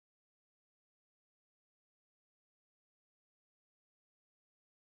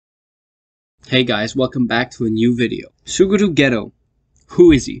Hey guys, welcome back to a new video. Suguru Geto,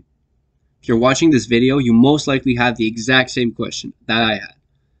 who is he? If you're watching this video, you most likely have the exact same question that I had.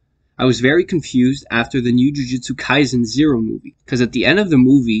 I was very confused after the new Jujutsu Kaisen 0 movie, because at the end of the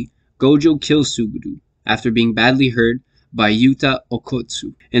movie, Gojo kills Suguru after being badly hurt by Yuta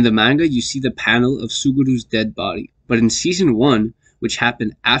Okotsu. In the manga, you see the panel of Suguru's dead body, but in Season 1, which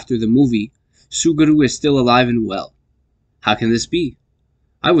happened after the movie, Suguru is still alive and well. How can this be?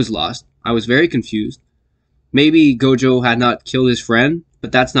 I was lost. I was very confused. Maybe Gojo had not killed his friend,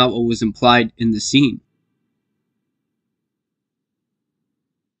 but that's not what was implied in the scene.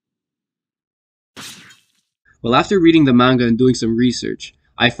 Well, after reading the manga and doing some research,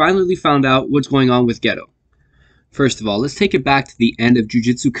 I finally found out what's going on with Geto. First of all, let's take it back to the end of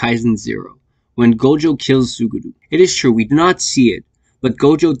Jujutsu Kaisen 0, when Gojo kills Suguru. It is true, we do not see it, but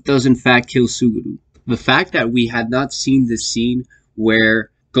Gojo does in fact kill Suguru. The fact that we had not seen this scene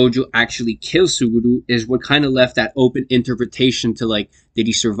where Gojo actually kills Suguru is what kind of left that open interpretation to, like, did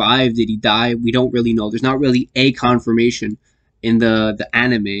he survive? Did he die? We don't really know. There's not really a confirmation in the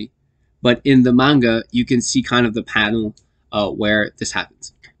anime, but in the manga, you can see kind of the panel where this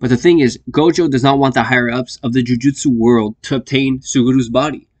happens. But the thing is, Gojo does not want the higher-ups of the Jujutsu world to obtain Suguru's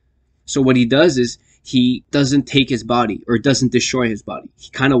body. So what he does is, he doesn't take his body, or doesn't destroy his body. He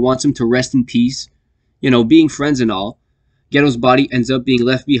kind of wants him to rest in peace, you know, being friends and all. Geto's body ends up being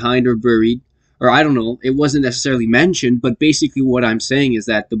left behind or buried, or I don't know, it wasn't necessarily mentioned, but basically what I'm saying is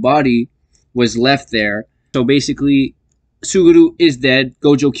that the body was left there. So basically, Suguru is dead,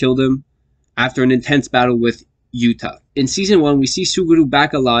 Gojo killed him after an intense battle with Yuta. In Season 1, we see Suguru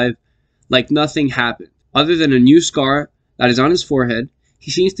back alive like nothing happened. Other than a new scar that is on his forehead,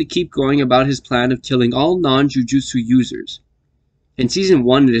 he seems to keep going about his plan of killing all non-Jujutsu users. In Season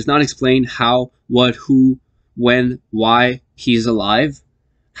 1, it is not explained how, what, who, when, why he is alive.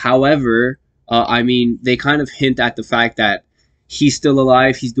 However, I mean, they kind of hint at the fact that he's still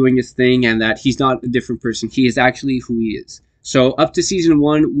alive, he's doing his thing, and that he's not a different person. He is actually who he is. So up to Season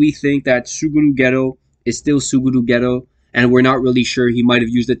 1, we think that Suguru Geto is still Suguru Geto, and we're not really sure. He might have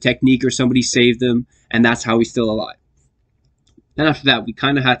used a technique or somebody saved him, and that's how he's still alive. Then after that, we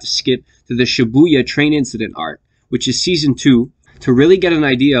kind of had to skip to the Shibuya train incident arc, which is Season 2, to really get an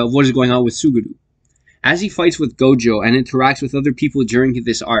idea of what is going on with Suguru. As he fights with Gojo and interacts with other people during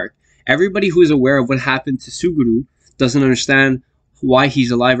this arc, everybody who is aware of what happened to Suguru doesn't understand why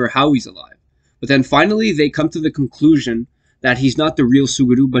he's alive or how he's alive. But then finally they come to the conclusion that he's not the real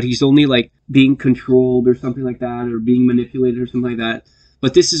Suguru, but he's only like being controlled or something like that, or being manipulated or something like that.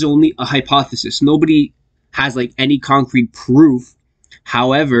 But this is only a hypothesis. Nobody has like any concrete proof.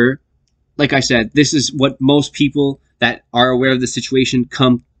 However, like I said, this is what most people that are aware of the situation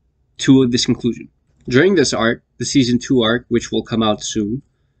come to this conclusion. During this arc, the Season 2 arc, which will come out soon,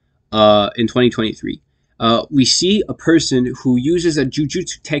 in 2023, we see a person who uses a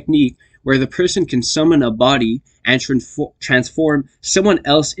Jujutsu technique where the person can summon a body and transform someone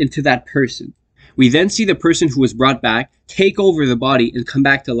else into that person. We then see the person who was brought back take over the body and come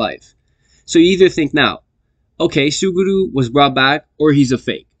back to life. So you either think now, okay, Suguru was brought back, or he's a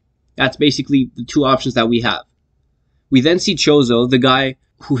fake. That's basically the two options that we have. We then see Chozo, the guy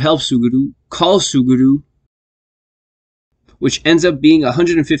who helps Suguru, calls Suguru, which ends up being a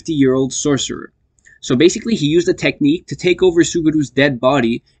 150-year-old sorcerer. So basically he used a technique to take over Suguru's dead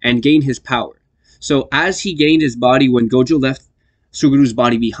body and gain his power. So as he gained his body when Gojo left Suguru's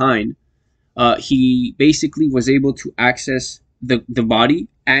body behind, he basically was able to access the body,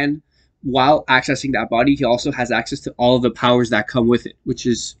 and while accessing that body, he also has access to all of the powers that come with it, which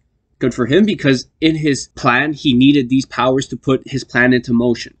is good for him because in his plan, he needed these powers to put his plan into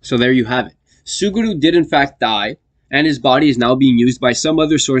motion. So there you have it. Suguru did in fact die, and his body is now being used by some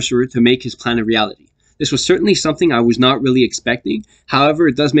other sorcerer to make his plan a reality. This was certainly something I was not really expecting. However,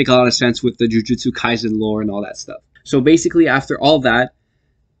 it does make a lot of sense with the Jujutsu Kaisen lore and all that stuff. So basically, after all that,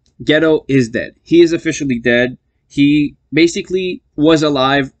 Geto is dead. He is officially dead. He basically was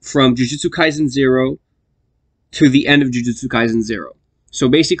alive from Jujutsu Kaisen 0 to the end of Jujutsu Kaisen 0. So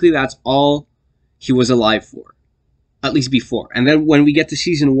basically, that's all he was alive for, at least before. And then when we get to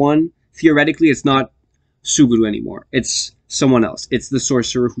Season 1, theoretically, it's not Suguru anymore. It's someone else. It's the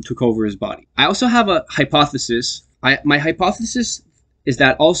sorcerer who took over his body. I also have a hypothesis. My hypothesis is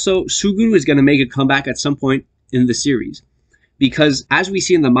that also Suguru is going to make a comeback at some point in the series. Because as we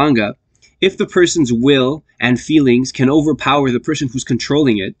see in the manga, if the person's will and feelings can overpower the person who's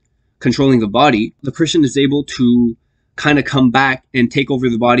controlling it, controlling the body, the person is able to kind of come back and take over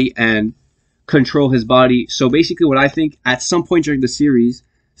the body and control his body. So basically what I think, at some point during the series,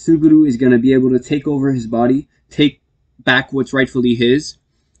 Suguru is going to be able to take over his body, take back what's rightfully his,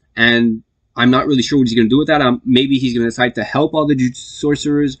 and I'm not really sure what he's going to do with that. Maybe he's going to decide to help all the Jujutsu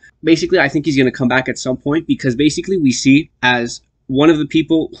sorcerers. Basically, I think he's going to come back at some point because basically we see as one of the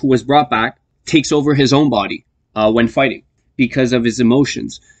people who was brought back takes over his own body when fighting because of his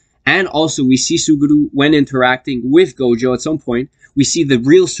emotions. And also we see Suguru when interacting with Gojo at some point. We see the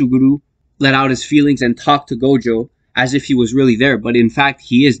real Suguru let out his feelings and talk to Gojo as if he was really there, but in fact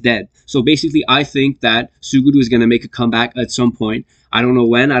he is dead. So basically I think that Suguru is going to make a comeback at some point. I don't know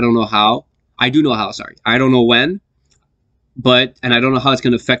when, I don't know how. I do know how, sorry. I don't know when, and I don't know how it's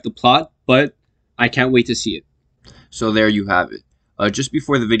going to affect the plot, but I can't wait to see it. So there you have it. Just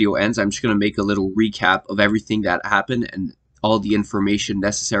before the video ends, I'm just going to make a little recap of everything that happened and all the information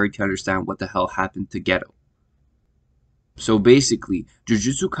necessary to understand what the hell happened to Geto. So basically,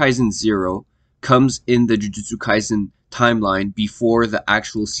 Jujutsu Kaisen 0 comes in the Jujutsu Kaisen timeline before the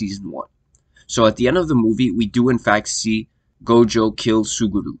actual season 1. So at the end of the movie, we do in fact see Gojo kill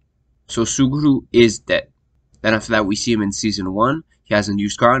Suguru. So Suguru is dead. Then after that, we see him in season 1. He has a new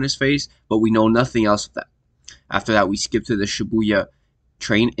scar on his face, but we know nothing else of that. After that, we skip to the Shibuya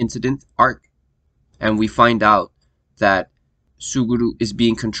train incident arc, and we find out that Suguru is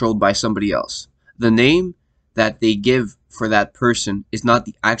being controlled by somebody else. The name that they give for that person is not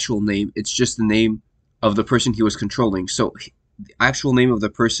the actual name, it's just the name of the person he was controlling. So the actual name of the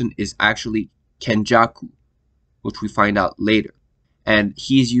person is actually Kenjaku, which we find out later. And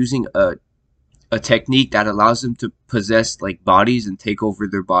he's using a technique that allows him to possess like bodies and take over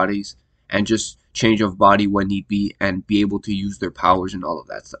their bodies and just change of body when need be and be able to use their powers and all of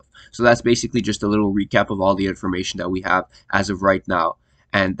that stuff. So that's basically just a little recap of all the information that we have as of right now.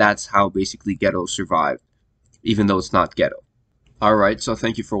 And that's how basically Geto survived, even though it's not Geto. Alright, so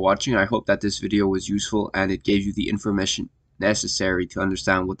thank you for watching. I hope that this video was useful and it gave you the information necessary to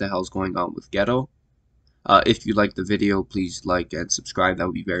understand what the hell's going on with Geto. If you liked the video, please like and subscribe. That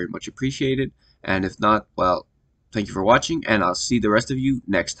would be very much appreciated. And if not, well, thank you for watching, and I'll see the rest of you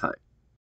next time.